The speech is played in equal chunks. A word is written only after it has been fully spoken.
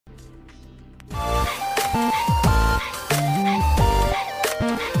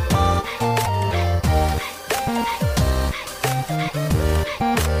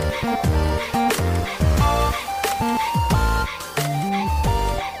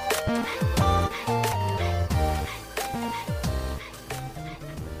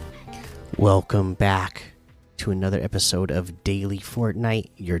Welcome back to another episode of Daily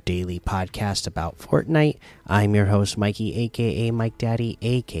Fortnite, your daily podcast about Fortnite. I'm your host, Mikey, aka Mike Daddy,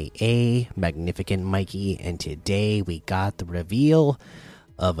 aka Magnificent Mikey, and today we got the reveal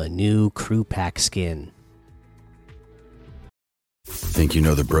of a new crew pack skin. Think you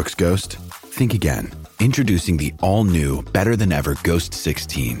know the Brooks Ghost? Think again. Introducing the all-new, better-than-ever Ghost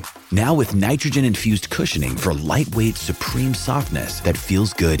 16. Now with nitrogen-infused cushioning for lightweight, supreme softness that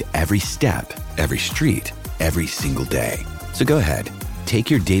feels good every step, every street, every single day. So go ahead, take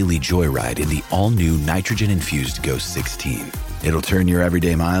your daily joyride in the all-new nitrogen-infused Ghost 16. It'll turn your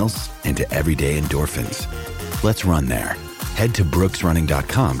everyday miles into everyday endorphins. Let's run there. Head to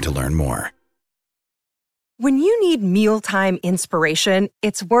brooksrunning.com to learn more. When you need mealtime inspiration,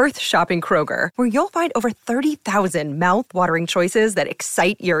 it's worth shopping Kroger, where you'll find over 30,000 mouth-watering choices that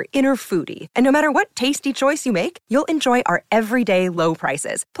excite your inner foodie. And no matter what tasty choice you make, you'll enjoy our everyday low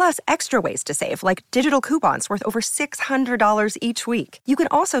prices, plus extra ways to save, like digital coupons worth over $600 each week. You can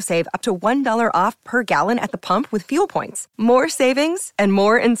also save up to $1 off per gallon at the pump with fuel points. More savings and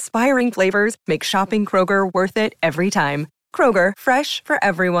more inspiring flavors make shopping Kroger worth it every time. Kroger, fresh for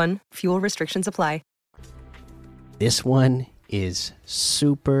everyone. Fuel restrictions apply. This one is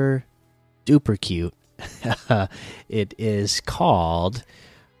super duper cute. It is called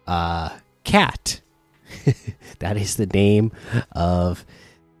Cat. That is the name of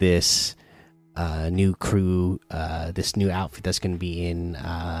this new crew, this new outfit that's going to be in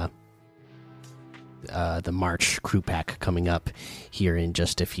the March crew pack coming up here in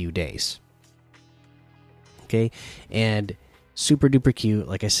just a few days. Okay, and super duper cute.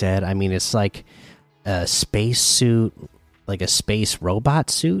 Like I said, I mean, it's like a space suit, like a space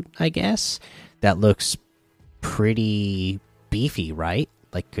robot suit, I guess, that looks pretty beefy, right?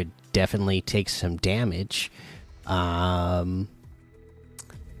 Like could definitely take some damage. But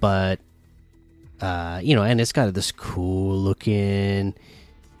you know, and it's got this cool looking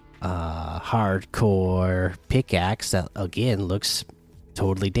hardcore pickaxe that again looks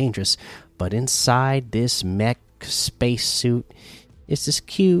totally dangerous. But inside this mech space suit is this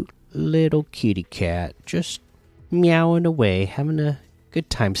cute little kitty cat just meowing away, having a good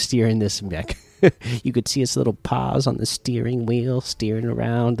time steering this mech. You could see its little paws on the steering wheel, steering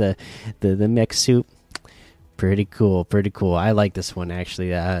around the mech suit. Pretty cool, pretty cool. I like this one actually.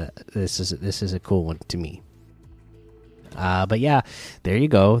 This is a cool one to me. But yeah, there you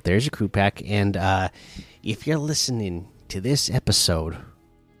go. There's your crew pack. And if you're listening to this episode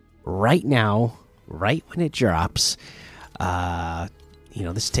right now, right when it drops, you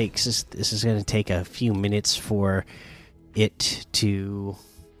know, this is going to take a few minutes for it to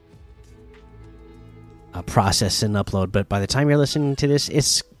process and upload. But by the time you're listening to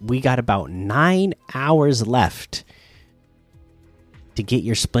this, we got about 9 hours left to get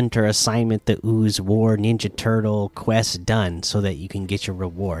your Splinter assignment, the Ooze War Ninja Turtle quest done, so that you can get your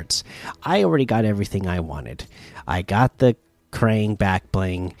rewards. I already got everything I wanted. I got the Krang back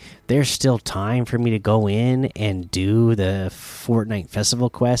bling. There's still time for me to go in and do the Fortnite festival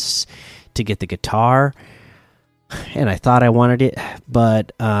quests to get the guitar, and I thought I wanted it,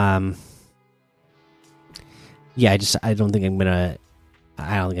 but yeah, I don't think I'm gonna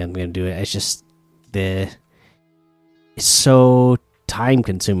do it. It's just it's so time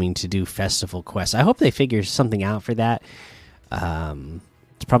consuming to do festival quests. I hope they figure something out for that.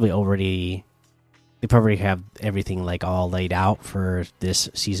 It's probably they probably have everything like all laid out for this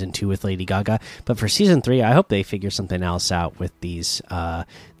season 2 with Lady Gaga, but for season 3, I hope they figure something else out with these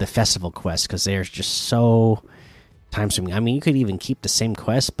the festival quests, because they're just so time consuming. I mean, you could even keep the same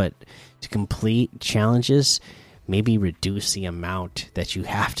quest, but to complete challenges, maybe reduce the amount that you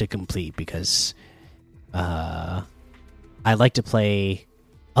have to complete, because I like to play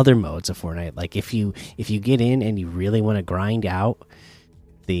other modes of Fortnite. Like if you get in and you really want to grind out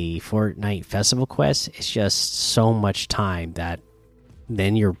the Fortnite festival quest, it's just so much time that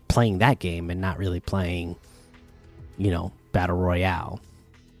then you're playing that game and not really playing, you know, Battle Royale,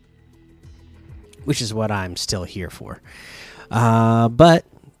 which is what I'm still here for. But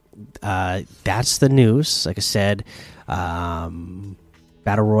that's the news. Like I said,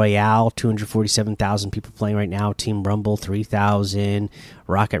 Battle Royale, 247,000 people playing right now. Team Rumble, 3,000.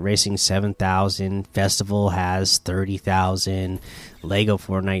 Rocket Racing, 7,000. Festival has 30,000. Lego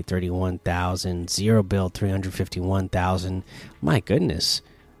Fortnite, 31,000. Zero Build, 351,000. My goodness.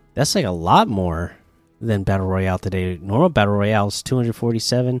 That's like a lot more than Battle Royale today. Normal Battle Royale is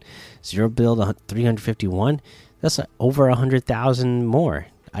 247. Zero Build, 351. That's over 100,000 more.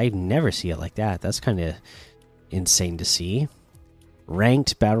 I never see it like that. That's kind of insane to see.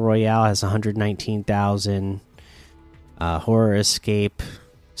 Ranked Battle Royale has 119,000. Horror Escape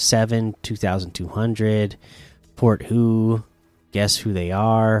 7, 2,200. Port Who, Guess Who They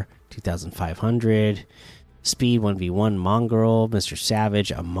Are, 2,500. Speed 1v1 Mongrel, Mr.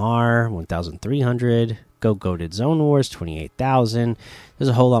 Savage, Amar, 1,300. Go Goated Zone Wars, 28,000. There's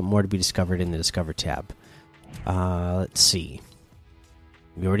a whole lot more to be discovered in the Discover tab. Let's see.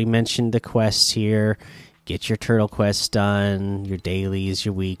 We already mentioned the quests here. Get your turtle quests done, your dailies,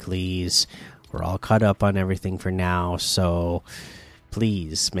 your weeklies. We're all caught up on everything for now, so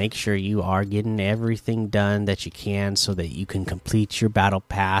please make sure you are getting everything done that you can so that you can complete your battle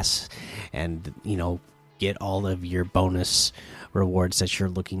pass and, get all of your bonus rewards that you're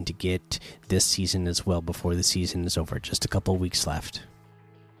looking to get this season as well before the season is over. Just a couple weeks left.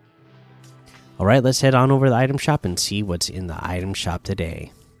 All right, let's head on over to the item shop and see what's in the item shop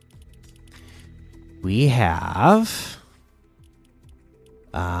today. We have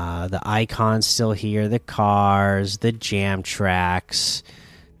the icons still here, the cars, the jam tracks,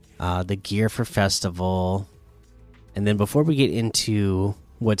 the gear for festival. And then before we get into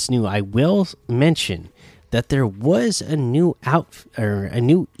what's new, I will mention that there was a new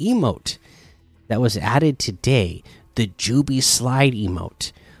emote that was added today, the Juby Slide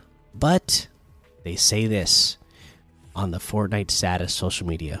emote. But they say this on the Fortnite status social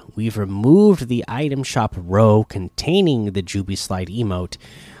media: we've removed the item shop row containing the Juby Slide emote.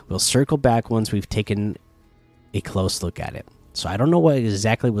 We'll circle back once we've taken a close look at it. So I don't know what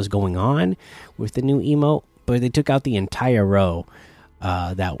exactly was going on with the new emote, but they took out the entire row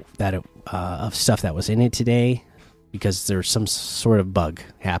of stuff that was in it today because there's some sort of bug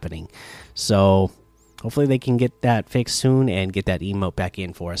happening. So hopefully they can get that fixed soon and get that emote back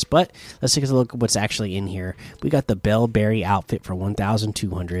in for us. But let's take a look at what's actually in here. We got the Bellberry outfit for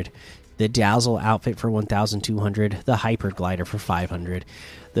 1,200, the Dazzle outfit for 1,200, the Hyper Glider for 500,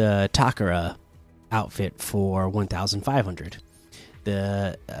 the Takara outfit for 1,500,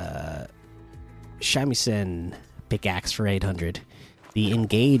 the Shamisen pickaxe for 800, the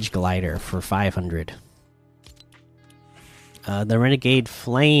Engage Glider for 500. The Renegade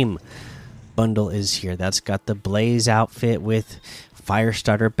Flame bundle is here. That's got the Blaze outfit with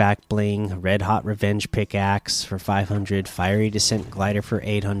Firestarter back bling, Red Hot Revenge pickaxe for 500, Fiery Descent Glider for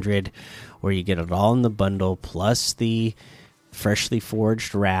 800, where you get it all in the bundle, plus the freshly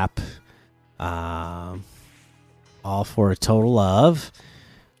forged wrap, all for a total of,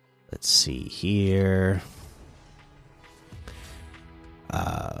 let's see here,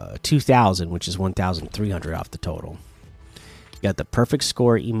 2,000, which is 1,300 off the total. You got the Perfect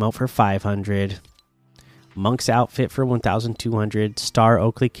Score emote for 500, Monk's outfit for 1,200, Star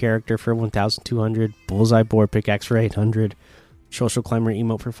Oakley character for 1,200, Bullseye board pickaxe for 800, Social Climber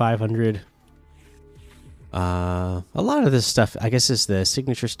emote for 500. A lot of this stuff, I guess, is the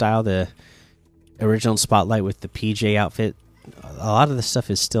signature style, the original Spotlight with the PJ outfit. A lot of the stuff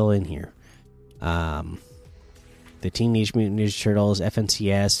is still in here. The Teenage Mutant Ninja Turtles,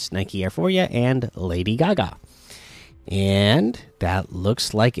 FNCS, Nike Air Force, and Lady Gaga. And that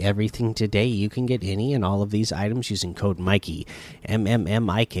looks like everything today. You can get any and all of these items using code Mikey,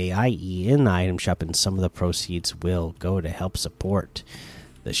 MMMIKIE, in the item shop, and some of the proceeds will go to help support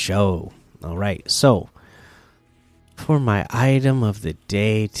the show. All right, so for my item of the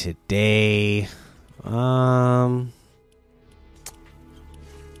day today,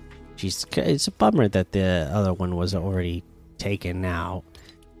 it's a bummer that the other one was already taken out.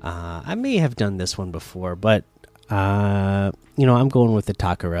 I may have done this one before, but I'm going with the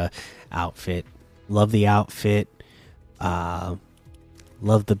Takara outfit. Love the outfit. Love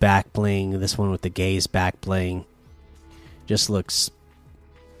the back bling. This one with the gaze back bling just looks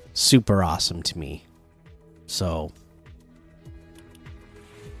super awesome to me. So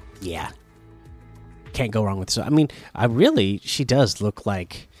yeah, can't go wrong with this. I mean, she does look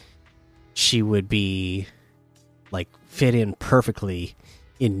like she would be like fit in perfectly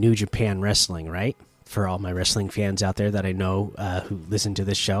in New Japan Wrestling, right? For all my wrestling fans out there that I know who listen to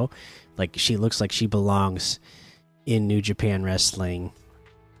this show, like she looks like she belongs in New Japan Wrestling.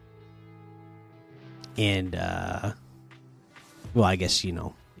 And well, I guess it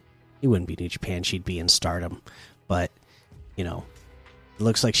wouldn't be New Japan; she'd be in Stardom, but it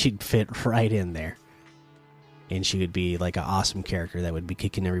looks like she'd fit right in there. And she would be like an awesome character that would be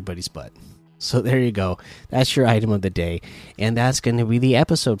kicking everybody's butt. So there you go. That's your item of the day. And that's going to be the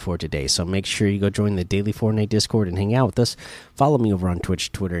episode for today. So make sure you go join the Daily Fortnite Discord and hang out with us. Follow me over on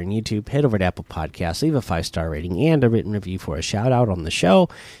Twitch, Twitter, and YouTube. Head over to Apple Podcasts. Leave a 5-star rating and a written review for a shout out on the show.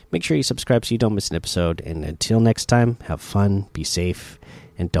 Make sure you subscribe so you don't miss an episode. And until next time, have fun, be safe,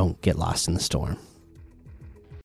 and don't get lost in the storm.